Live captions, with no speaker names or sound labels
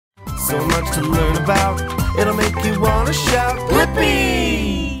so much to learn about. It'll make you wanna shout,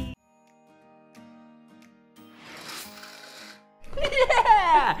 Blippi!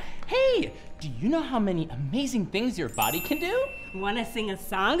 Yeah! Hey, do you know how many amazing things your body can do? Wanna sing a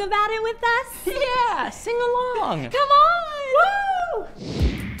song about it with us? Yeah, sing along. Come on! Woo!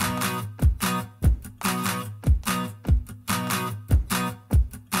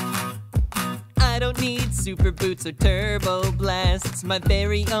 I don't need super boots or turbo blasts. My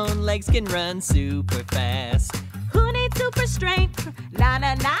very own legs can run super fast. Who needs super strength? Nah,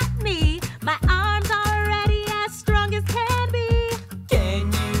 not me. My arms are already as strong as can be. Can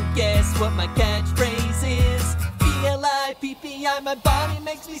you guess what my catchphrase is? B-L-I-P-P-I, my body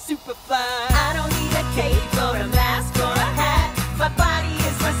makes me super fly. I don't need a cape or a mask or a hat. My body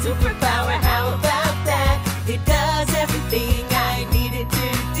is my superpower, how about that? It does everything I need it to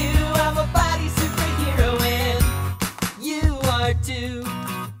do. I'm a body superhero and You are too.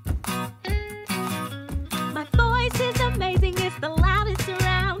 my voice is amazing, it's the loudest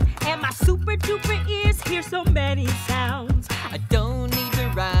around. And my super duper ears hear so many sounds. I don't need to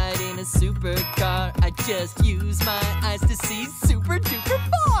ride in a supercar. I just use my eyes to see super duper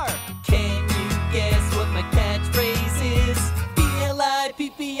far. Can you guess what my catchphrase is?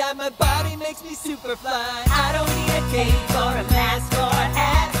 B-L-I-P-P-I, my body makes me super fly. I don't need a cape or a mask or a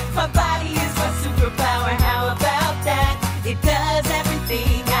hat. My body is my superpower, how about that? It does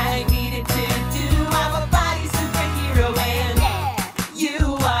everything I need it to do. I'm a body superhero and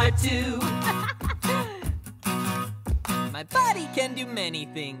You are too. My body can do many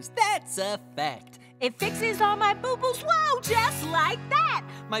things, that's a fact. it fixes all my boo-boos, whoa, just like that.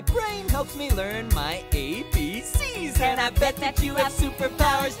 My brain helps me learn my ABCs. And I bet that you have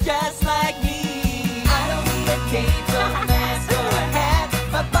superpowers just like me. I don't need a cape or a mask or a hat.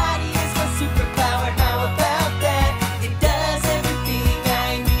 My body is my superpower, how about that? It does everything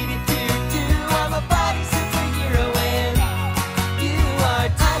I need it to do. I'm a body superhero and You are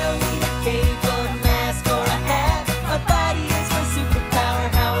too. I don't need a cape or a mask or a hat. My body is my superpower,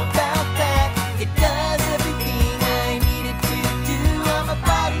 how about that? It does everything I need it to do. I'm a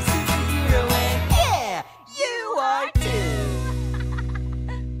body superhero and Yeah, you are too.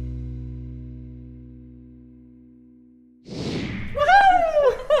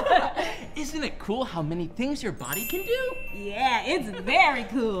 Isn't it cool how many things your body can do? yeah, it's very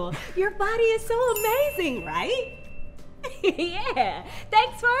cool. Your body is so amazing, right? yeah.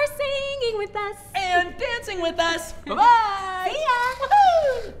 Thanks for singing with us. And dancing with us. Bye-bye. See ya.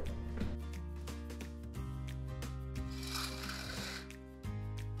 Woohoo!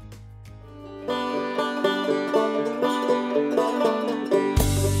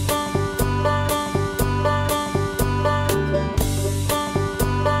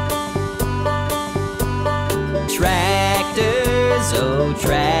 Tractors, oh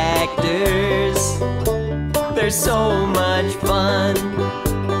tractors, they're so much fun.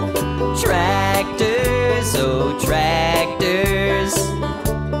 Tractors, oh tractors,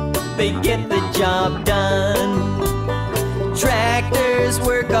 they get the job done. Tractors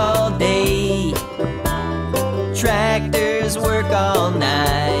work all day, tractors work all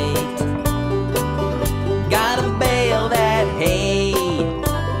night. Gotta bale that hay,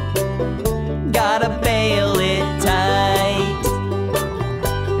 gotta bale it tight.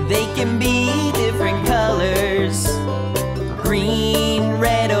 They can be different colors, green,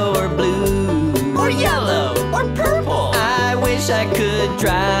 red, or blue, or yellow, or purple. I wish I could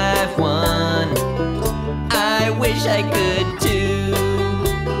drive one, I wish I could too.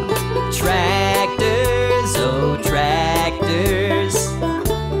 Tractors, oh tractors,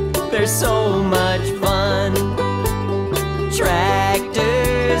 they're so much fun.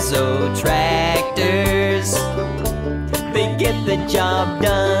 Tractors, oh tractors, they get the job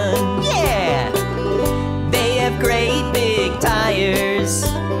done. Yeah! They have great big tires,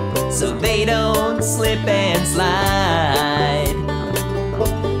 so they don't slip and slide.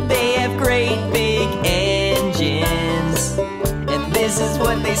 They have great big engines, and this is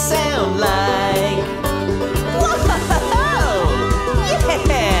what they sound like. Whoa!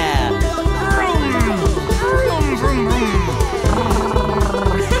 Yeah! Vroom, vroom, vroom.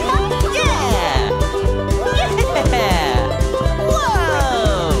 Yeah! Yeah!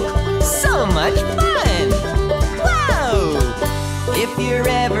 Whoa! So much fun! Whoa! If you're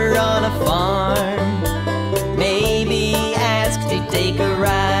ever on a farm, maybe ask to take a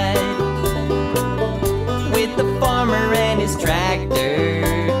ride with the farmer and his tractor.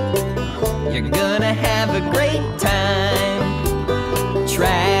 You're gonna have a great time.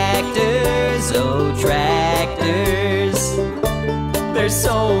 Tractors, oh tractors, they're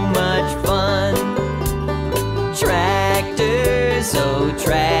so much fun. Tractors, oh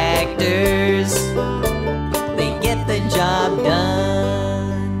tractors, actors, they get the job done.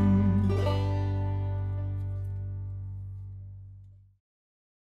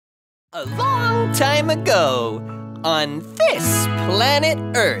 A long time ago, on this planet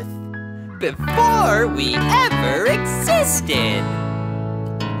Earth, before we ever existed,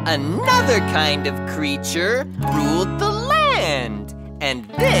 another kind of creature ruled the land, and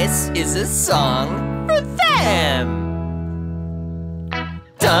this is a song for them.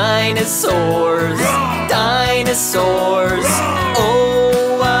 Dinosaurs, dinosaurs,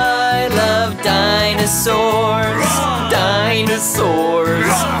 oh, I love dinosaurs.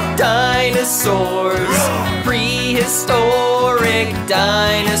 Dinosaurs, dinosaurs, prehistoric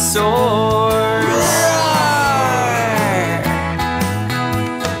dinosaurs.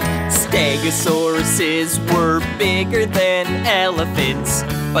 Stegosauruses were bigger than elephants,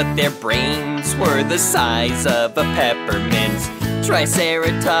 but their brains were the size of a peppermint.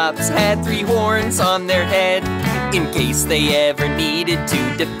 Triceratops had 3 horns on their head, in case they ever needed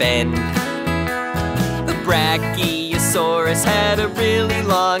to defend. The Brachiosaurus had a really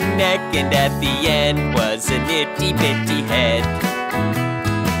long neck, and at the end was an itty-bitty head.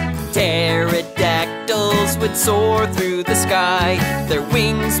 Pterodactyls would soar through the sky. Their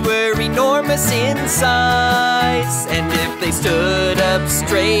wings were enormous in size, and if they stood up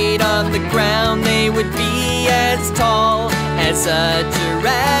straight on the ground, they would be as tall as a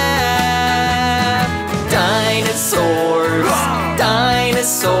giraffe. Dinosaurs,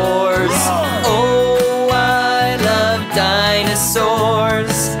 dinosaurs, oh, I love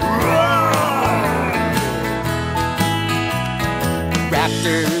dinosaurs.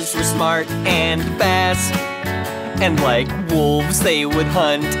 Raptors were smart and fast, and like wolves they would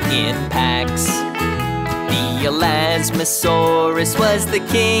hunt in packs. The Elasmosaurus was the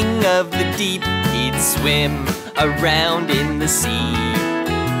king of the deep. He'd swim around in the sea.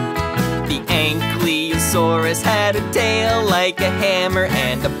 The Ankylosaurus had a tail like a hammer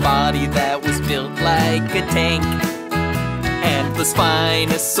and a body that was built like a tank. And the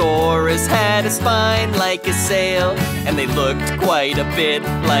Spinosaurus had a spine like a sail, and they looked quite a bit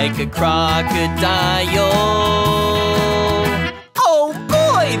like a crocodile. Oh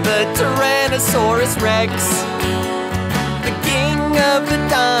boy, the Tyrannosaurus Rex, the king of the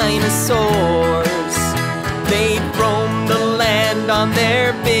dinosaurs. They'd roam the land on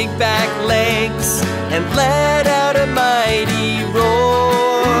their big back legs and let out a mighty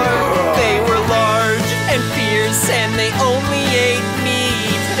roar. They were large and fierce, and they only ate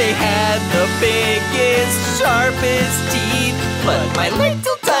meat. They had the biggest, sharpest teeth, but my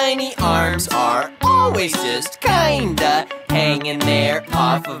little tiny arms are always just kinda hanging there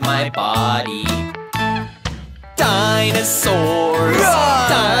off of my body. Dinosaurs,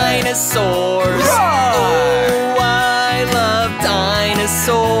 dinosaurs, oh, I love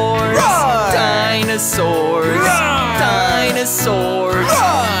dinosaurs. Dinosaurs, dinosaurs,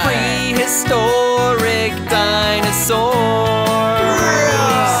 prehistoric dinosaurs.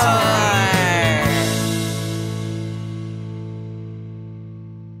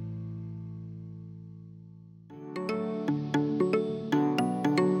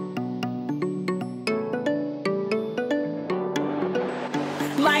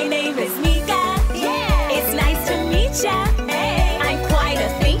 My name is Meekah. Yeah. It's nice to meet ya. Hey. I'm quite a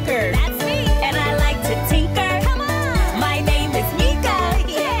thinker. That's me. And I like to tinker. Come on. My name is Meekah.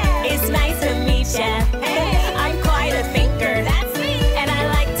 Yeah. It's nice to meet ya. Hey. I'm quite a thinker. That's me. And I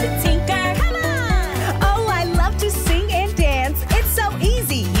like to tinker. Come on. Oh, I love to sing and dance. It's so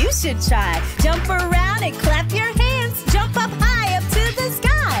easy, you should try. Jump around and clap your hands. Jump up high up to the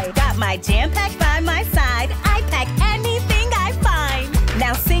sky. Got my jam pack by my side. I pack anything I find.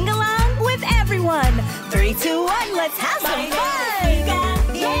 Now sing along with everyone. 3, 2, 1, let's have some fun.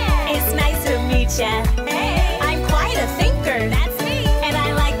 Yeah. It's nice to meet ya. Hey. I'm quite a thinker. That's me. And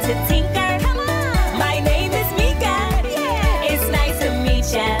I like to tinker. Come on. My name is Meekah. Yeah. It's nice to meet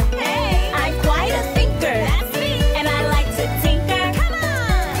ya. Hey. I'm quite a thinker. That's me. And I like to tinker. Come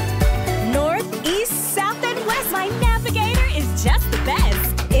on. North, east, south, and west. My navigator is just the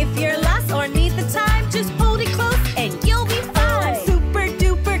best. If you're lost or need the time, just hold it close and you'll be fine. Super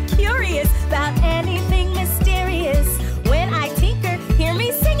duper curious about anything mysterious. When I tinker, hear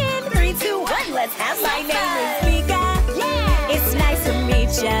me singing. 3, 2, 1, let's have some My fun. name is Meekah. Yeah. It's nice to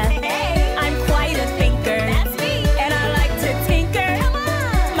meet ya. Hey. I'm quite a thinker. That's me. And I like to tinker. Come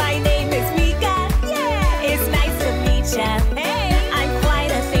on. My name is Meekah. Yeah. It's nice to meet ya. Hey. I'm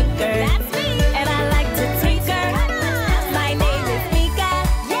quite a thinker. That's me. And I like to tinker. Come on. My name is Meekah.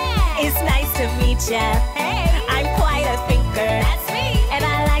 Yeah. It's nice to meet ya. Hey. I'm quite a thinker. That's me. And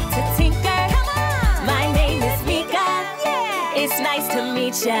I like to tinker. Come on. My name is Meekah. Yeah. It's nice to meet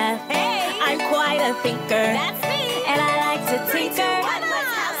great chef. Hey! I'm quite a thinker. That's me! And I like to tinker.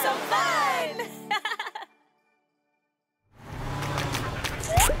 Let's have some fun!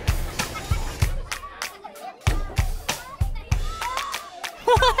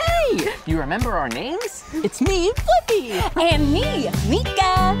 Hey! Do you remember our names? It's me, Blippi! And me,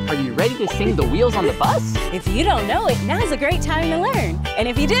 Meekah! Are you ready to sing The Wheels on the Bus? If you don't know it, now's a great time to learn. And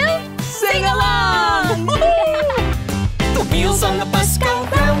if you do, sing along! The wheels on the bus go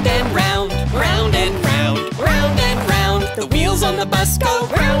round and round, round and round, round and round. The wheels on the bus go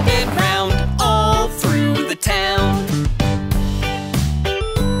round and round, all through the town.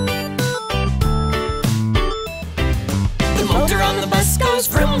 The motor on the bus goes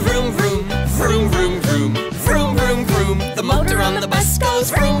vroom, vroom, vroom, vroom, vroom, vroom, vroom, vroom, vroom. The motor on the bus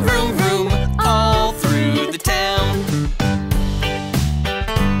goes vroom, vroom, vroom, all through the town.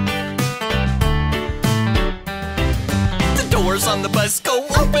 The doors on the bus go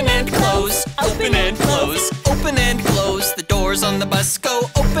open and close, open and close, open and close. The doors on the bus go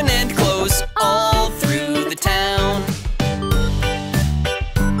open and close, all through the town.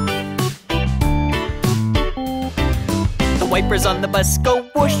 The wipers on the bus go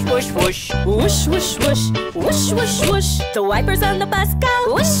whoosh, whoosh, whoosh, Whoosh, whoosh, whoosh, whoosh, whoosh, whoosh. The wipers on the bus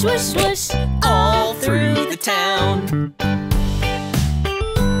go whoosh, whoosh, whoosh. all through the town.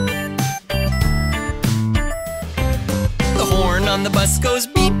 The horn on the bus goes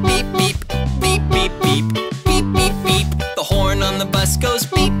beep, beep, beep, beep, beep, beep, beep, beep, beep. The horn on the bus goes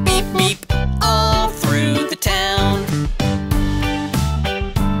beep, beep, beep, all through the town.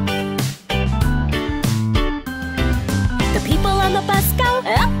 The people on the bus go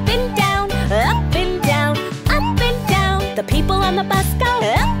up and down, up and down, up and down. The people on the bus go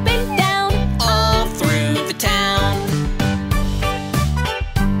up and down, all through the town.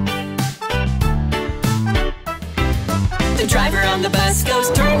 The driver on the bus goes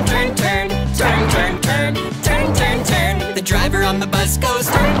turn, turn, turn, turn, turn, turn, turn, turn, turn. The driver on the bus goes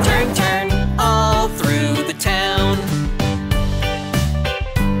turn, turn, turn, all through the town.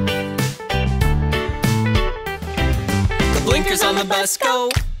 The blinkers on the bus go.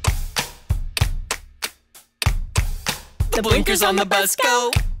 The blinkers on the bus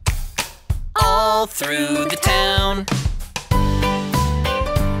go all through the town.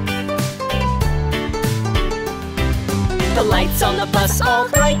 The lights on the bus all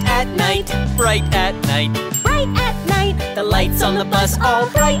bright at night, bright at night, bright at night. the lights on the bus all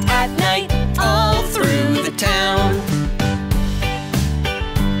bright at night, all through the town.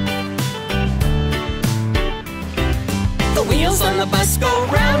 The wheels on the bus go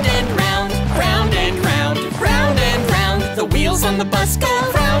round and round, round and round, round and round. The wheels on the bus go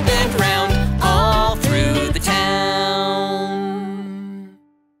round and round, all through the town.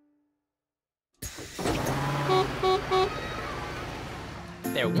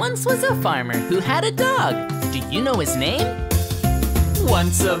 There once was a farmer who had a dog. Do you know his name?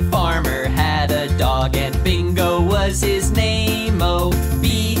 Once a farmer had a dog and Bingo was his name. Oh,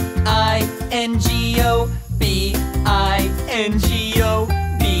 B-I-N-G-O, B-I-N-G-O,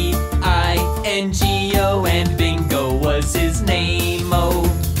 B-I-N-G-O, and Bingo was his name. Oh,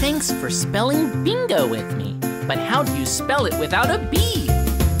 Thanks for spelling bingo with me. But how do you spell it without a B?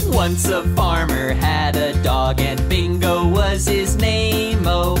 once a farmer had a dog and Bingo was his name.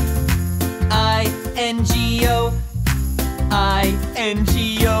 Oh, I-N-G-O,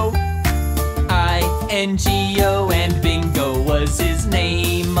 I-N-G-O, I-N-G-O, and Bingo was his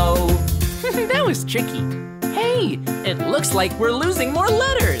name. Oh, That was tricky. Hey, it looks like we're losing more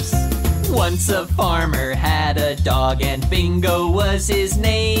letters. once a farmer had a dog and Bingo was his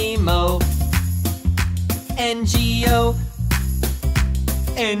name. Oh, N-G-O,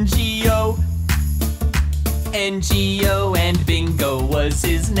 N-G-O, N-G-O, and Bingo was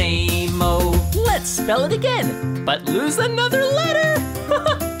his name. Oh, Let's spell it again, but lose another letter.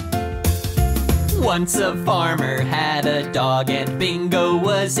 once a farmer had a dog and Bingo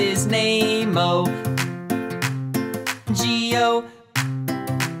was his name. Oh, G-O,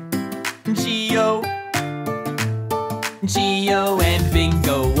 G-O, G-O, and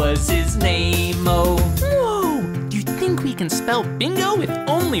Bingo was his name. Oh, Whoa, do you think we can spell bingo with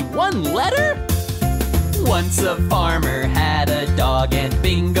only one letter? once a farmer had a dog and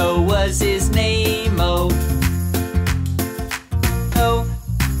Bingo was his name. Oh, oh,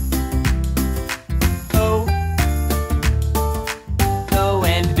 oh, oh,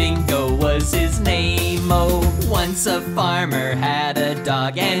 and Bingo was his name. Oh, once a farmer had a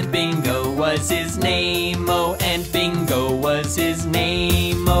dog and Bingo was his name. Oh, and Bingo was his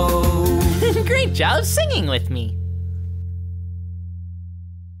name. Oh. Great job singing with me.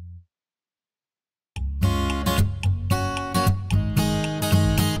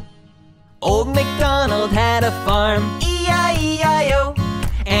 Old MacDonald had a farm, E-I-E-I-O.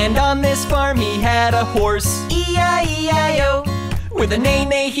 And on this farm he had a horse, E-I-E-I-O. With a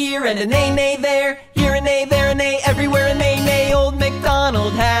neigh-neigh here and a neigh-neigh there, here a neigh, there a neigh, everywhere a neigh-neigh. Old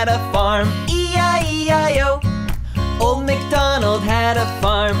MacDonald had a farm, E-I-E-I-O. Old MacDonald had a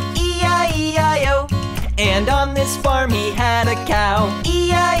farm, E-I-E-I-O. And on this farm he had a cow,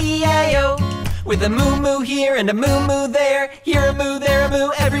 E-I-E-I-O. With a moo-moo here and a moo-moo there, here a moo, there a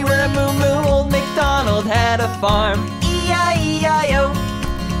moo, everywhere a moo-moo. Old MacDonald had a farm, E-I-E-I-O.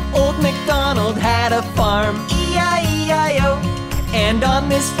 Old MacDonald had a farm, E-I-E-I-O. And on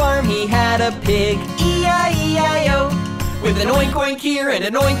this farm he had a pig, E-I-E-I-O. With an oink oink here and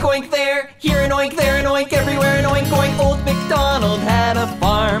an oink oink there, here an oink, there an oink, everywhere an oink oink. Old MacDonald had a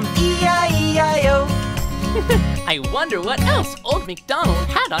farm, E-I-E-I-O. I wonder what else Old MacDonald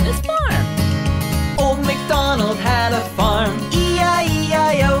had on his farm. Old MacDonald had a farm,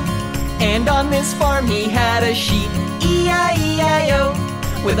 E-I-E-I-O. And on this farm he had a sheep, E-I-E-I-O.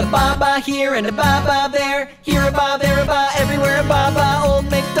 With a ba-ba here and a ba-ba there, here a ba, there a ba, everywhere a ba-ba. Old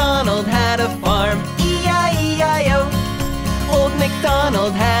MacDonald had a farm, E-I-E-I-O. Old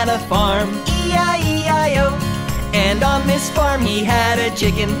MacDonald had a farm, E-I-E-I-O. And on this farm he had a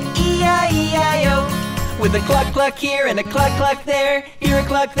chicken, E-I-E-I-O. With a cluck-cluck here and a cluck-cluck there, here a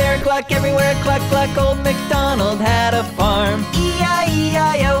cluck, there a cluck, everywhere a cluck-cluck. Old MacDonald had a farm,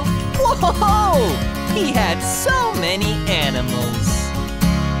 E-I-E-I-O. Whoa! He had so many animals.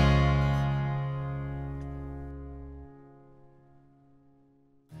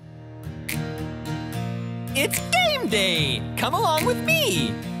 It's game day! Come along with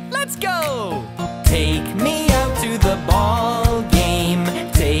me! Let's go! Take me out to the ball game.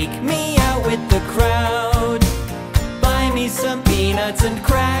 Take me out with the crowd. Buy me some peanuts and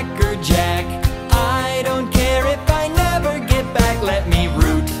Cracker Jack. I don't care if I never get back. Let me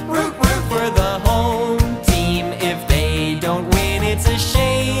root, root, root for the home team. If they don't win, it's a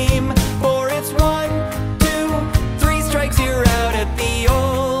shame. For it's 1, 2, 3 strikes, you're out at the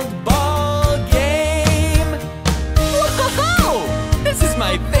old ball game. Whoa! This is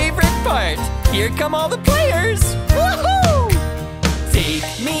my favorite part. Here come all the players. Woohoo! Take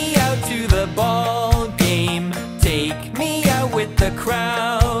me out to the ball game. Take me out with the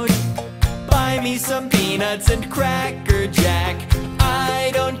crowd. Buy me some peanuts and Cracker Jack.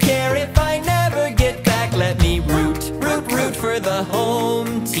 I don't care if I never get back. Let me root, root, root for the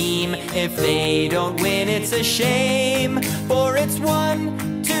home team. If they don't win, it's a shame. For it's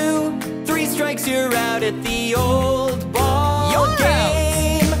 1, 2, 3 strikes, you're out at the old ball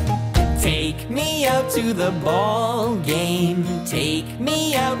game. Take me out to the ball game. Take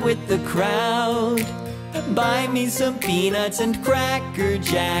me out with the crowd. Buy me some peanuts and Cracker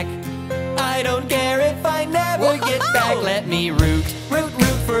Jack. I don't care if I never get back. Let me root, root,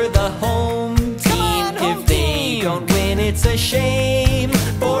 root for the home team. If they don't win, it's a shame.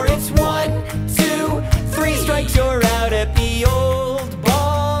 For it's 1, 2, 3 strikes, you're out at the old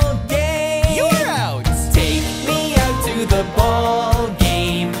ball game. You're out! Take me out to the ball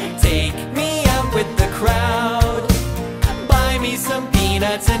game. Take me out with the crowd. Buy me some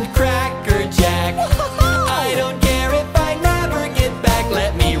peanuts and Cracker Jack. I don't care if I never get back.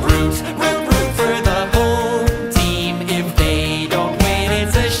 Let me root, root, root for the home team. If they don't win,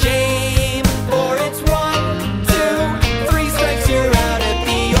 it's a shame. For it's 1, 2, 3 strikes, you're out at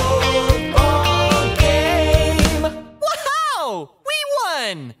the old ball game. Wow! We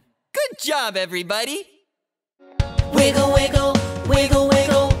won! Good job, everybody! Wiggle, wiggle, wiggle,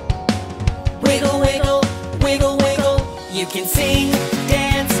 wiggle. Wiggle, wiggle, wiggle, wiggle. You can sing,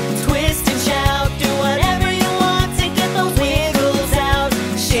 Dance, twist and shout. Do whatever you want to get those wiggles out.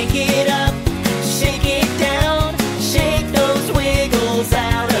 Shake it up, shake it down. Shake those wiggles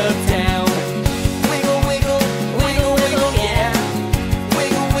out of town. Wiggle, wiggle, wiggle, wiggle, yeah.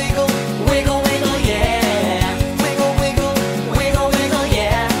 Wiggle, wiggle, wiggle, wiggle, yeah. Wiggle, wiggle, wiggle, wiggle,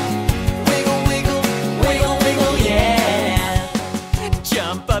 yeah. Wiggle, wiggle, wiggle, wiggle, yeah.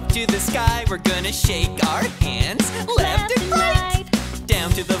 jump up to the sky. We're gonna shake our hands left and right. Down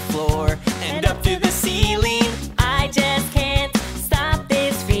to the floor and up to the ceiling. I just can't stop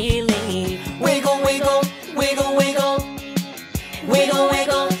this feeling. Wiggle, wiggle, wiggle, wiggle. Wiggle,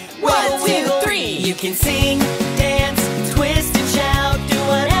 wiggle, 1, 2, 3. You can sing, dance, twist and shout. Do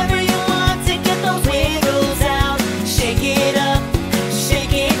whatever you want to get those wiggles out. Shake it up,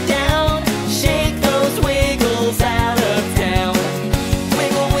 shake it down. Shake those wiggles out of town.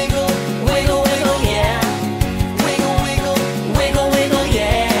 Wiggle, wiggle, wiggle, wiggle, yeah. Wiggle, wiggle, wiggle, wiggle,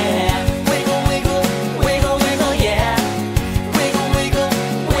 yeah. Wiggle, wiggle, wiggle, wiggle, yeah. Wiggle, wiggle,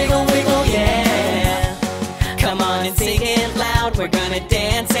 wiggle, wiggle, yeah. Come on and sing it loud. We're gonna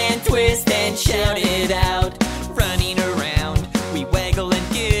dance and twist. twist and shout it out. Running around, we waggle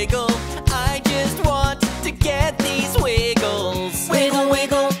and giggle. I just want to get these wiggles. Wiggle,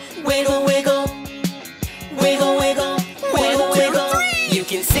 wiggle, wiggle, wiggle. Wiggle, wiggle, wiggle, wiggle. You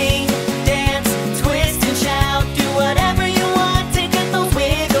can sing, dance, twist and shout. Do whatever you want to get the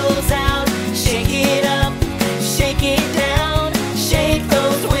wiggles out. Shake it up, shake it down. Shake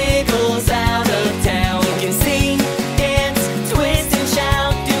those wiggles out of town. You can sing, dance, twist and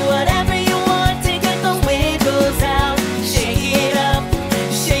shout. Do whatever you want to get the wiggles out. Shake it up,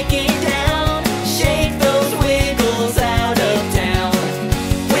 shake it down. Shake those wiggles out of town.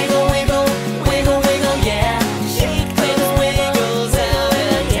 Wiggle, wiggle, wiggle, wiggle, yeah. Shake those wiggles out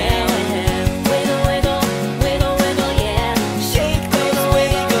of town. Wiggle, wiggle, wiggle, wiggle, yeah. Shake those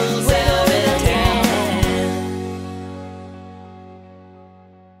wiggles out of town.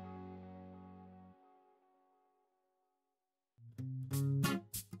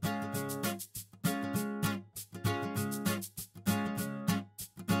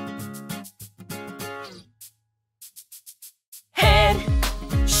 Head,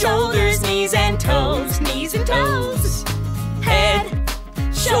 shoulders, knees and toes, knees and toes. Head,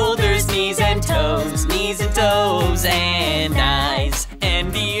 shoulders, knees and toes, knees and toes, and eyes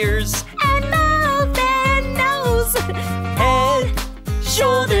and ears And mouth and nose. head,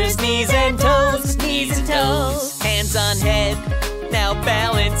 shoulders, knees and toes, knees and toes. Hands on head, now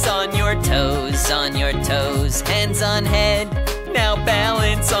balance on your toes, on your toes. Hands on head, now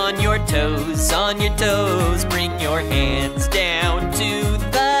balance on your toes, on your toes. Bring your hands down to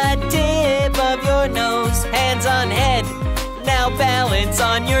the tip of your nose. Hands on head, now balance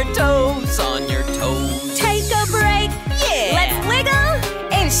on your toes, on your toes. Take a break. Yeah. Let's wiggle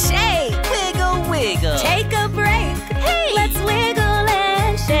and shake. Wiggle, wiggle. Take a break. Hey. Let's wiggle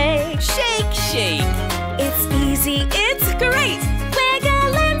and shake. Shake, shake. It's easy, it's great.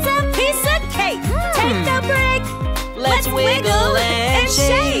 Wiggling's a piece of cake. Take a break. Let's wiggle and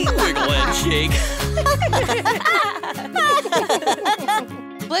shake. Wiggle and shake.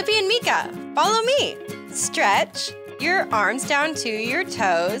 Blippi and Meekah, follow me. Stretch your arms down to your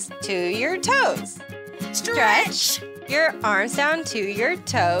toes, to your toes. Stretch your arms down to your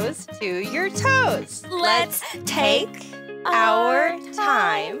toes, to your toes. Let's take our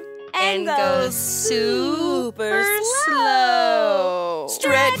time and go super slow.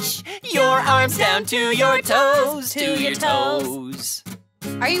 Stretch your arms down to your toes, to your toes.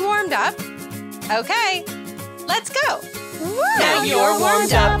 Are you warmed up? Okay, let's go. Now you're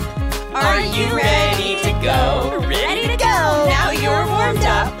warmed up. Are you ready to go? Ready to go. Now you're warmed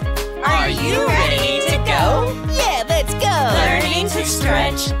up. Are you ready to go? Yeah, let's go. Learning to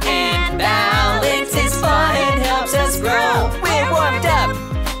stretch and balance is fun and helps us grow. We're warmed up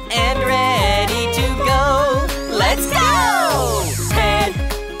and ready to go. Let's go! Head,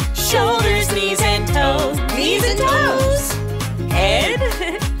 shoulders, knees and toes, knees and toes. Head,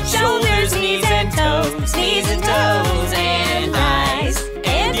 shoulders, knees and toes, knees and toes, and eyes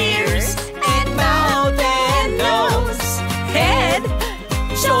and ears and mouth and nose. Head,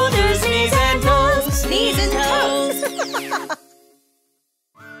 shoulders, knees and toes, knees and toes.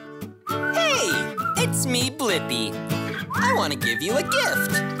 Hey, it's me, Blippi. I want to give you a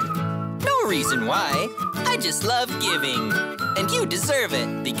gift. No reason why, I just love giving. And you deserve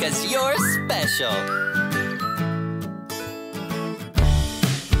it because you're special.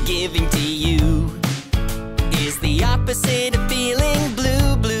 Giving to you is the opposite of feeling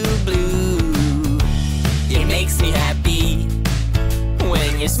blue, blue, blue. It makes me happy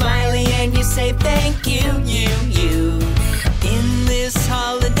when you're smiling and you say thank you, you. In this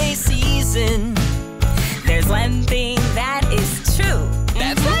holiday season, There's one thing that is true.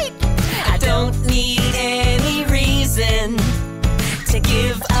 that's right. I don't need any reason to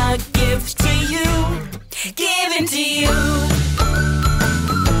give a gift to you. Giving to you.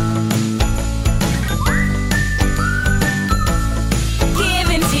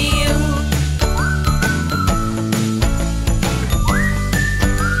 Giving to you.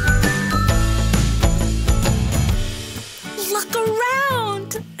 Look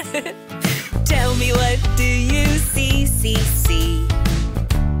around. Tell me, what do you see?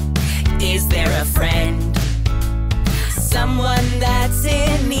 Is there a friend? Someone that's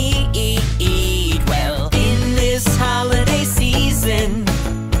in need? Well, in this holiday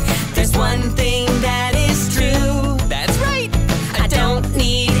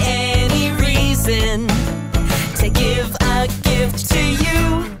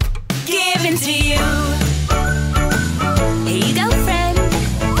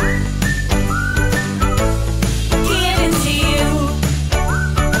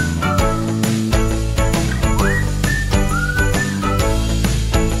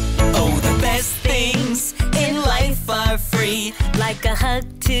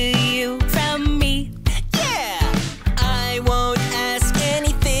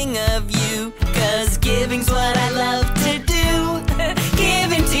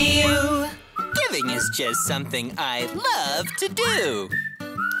just something I love to do.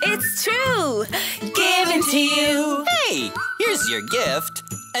 It's true. Given to you. Hey, here's your gift.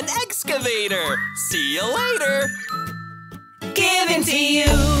 An excavator. See you later. Given to you.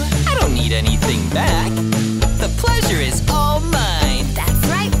 I don't need anything back. The pleasure is all mine. That's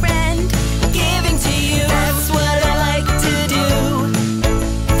right, friend. Given to you. That's what I like to do.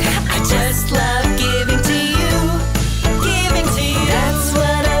 I just love giving to you. Giving to you. That's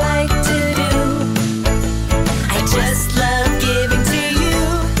what I like to do. I just love giving to you.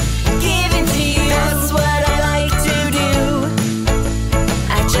 Giving to you. That's what I like to do.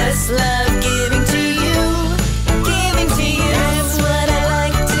 I just love giving to you. Giving to you. That's what I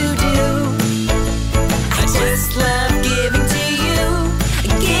like to do. I just love giving to you.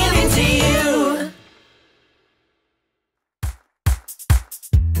 Giving to you.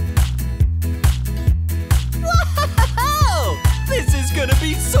 Whoa! This is gonna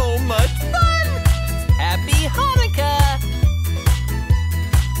be so much fun! Happy Hanukkah!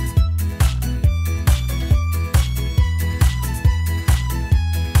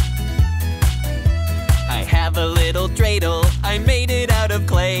 I have a little dreidel, I made it out of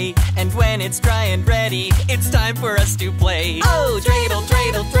clay. And when it's dry and ready, it's time for us to play. Oh, dreidel,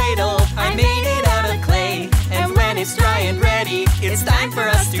 dreidel, dreidel, I made it out of clay. And when it's dry and ready, it's time for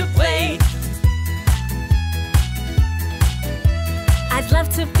us to play. I'd love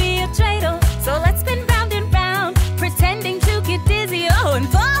to be a dreidel, so let's spin round and round, pretending to get dizzy, oh, and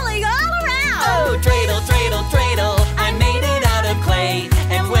falling all around. Oh, dreidel, dreidel, dreidel, I made it out of clay.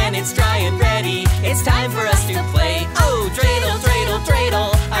 And when it's dry and ready, it's time for us to play. Oh, dreidel, dreidel,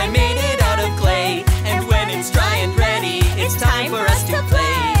 dreidel, I made it out of clay. And when it's dry and ready, it's time for us to play.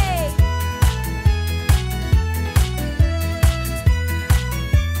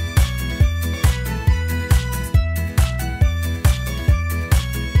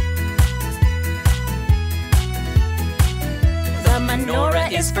 The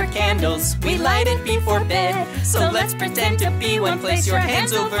menorah is for candles. We light it before bed. So let's pretend to be one. Place your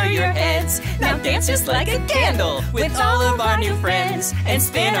hands over your heads. Now dance just like a candle with all of our new friends. And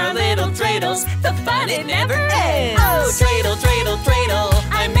spin our little dreidels. The fun, it never ends. Oh, dreidel, dreidel, dreidel,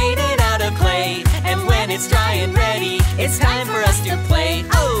 I made it out of clay. And when it's dry and ready, it's time for us to play.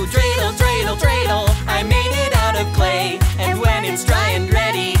 Oh, dreidel, dreidel, dreidel, I made it out of clay. And when it's dry and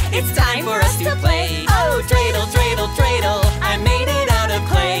ready, it's time for us to play. Oh, dreidel, dreidel, dreidel, I made it out of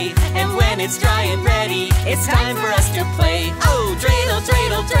clay. And when it's dry and ready, it's time for us to play. Oh, dreidel,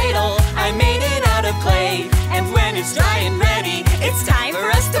 dreidel, dreidel, I made it out of clay. And when it's dry and ready, it's time for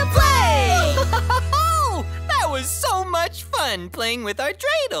us to play. That was so much fun playing with our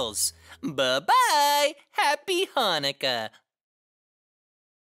dreidels. Bye-bye. Happy Hanukkah.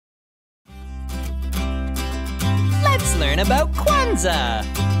 Let's learn about Kwanzaa.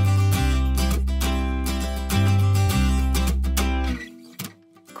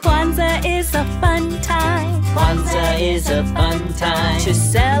 Kwanzaa is a fun time. Kwanzaa is a fun time To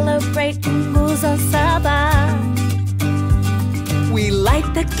celebrate Nguzo Saba. We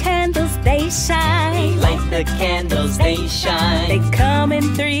light the candles, they shine. Light the candles, they shine. They come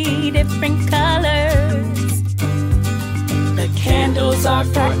in 3 different colors. The candles are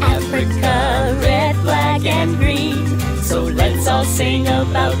for Africa, red, black, and green. So let's all sing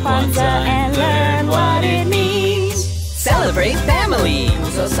about Kwanzaa and learn what it means. Celebrate family.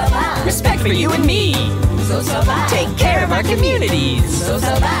 Respect for you and me. Take care of our communities.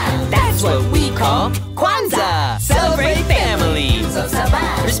 That's what we call Kwanzaa. Celebrate family.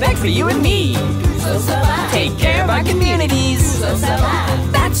 Respect for you and me. Take care of our communities.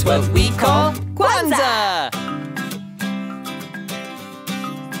 That's what we call Kwanzaa.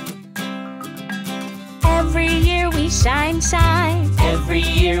 Every year we shine, shine. Every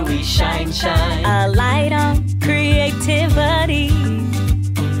year we shine, shine. A light on creativity.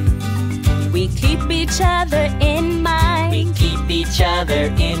 We keep each other in mind. We keep each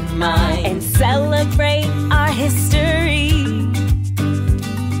other in mind. And celebrate our history.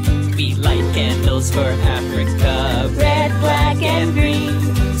 We light candles for Africa, Red, black, and green.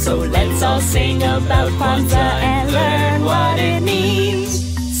 So let's all sing about Kwanzaa and learn what it means.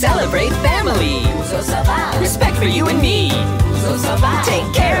 Celebrate family. Respect for you and me.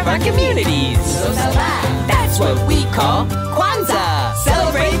 Take care of our communities. That's what we call Kwanzaa.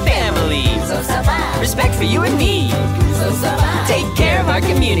 Celebrate family. Respect for you and me. Take care of our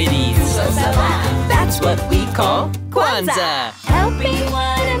communities. That's what we call Kwanzaa. Helping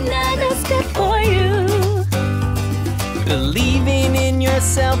one another's good for you. Believing in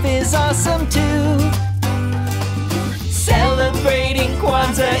yourself is awesome too. Celebrating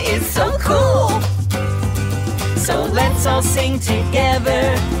Kwanzaa is so cool. So let's all sing together,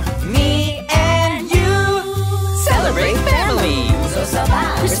 me and you.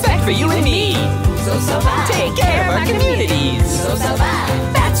 for you and me. Take care of our communities.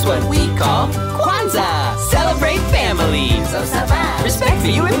 That's what we call Kwanzaa. Celebrate families. Respect for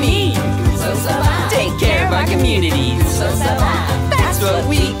you and me. Take care of our communities. That's what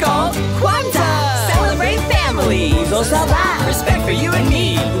we call Kwanzaa. Celebrate families. Respect for you and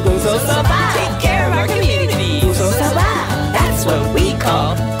me. Take care of our communities. That's what we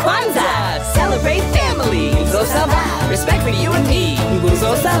call Kwanzaa. Celebrate families. Respect for you and me.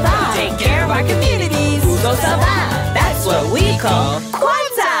 Take care of our communities. That's what we call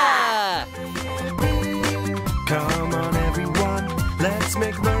Kwanzaa. Come on, everyone, let's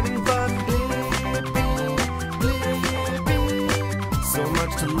make learning fun. So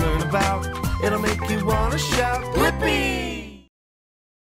much to learn about, it'll make you wanna shout, Blippi!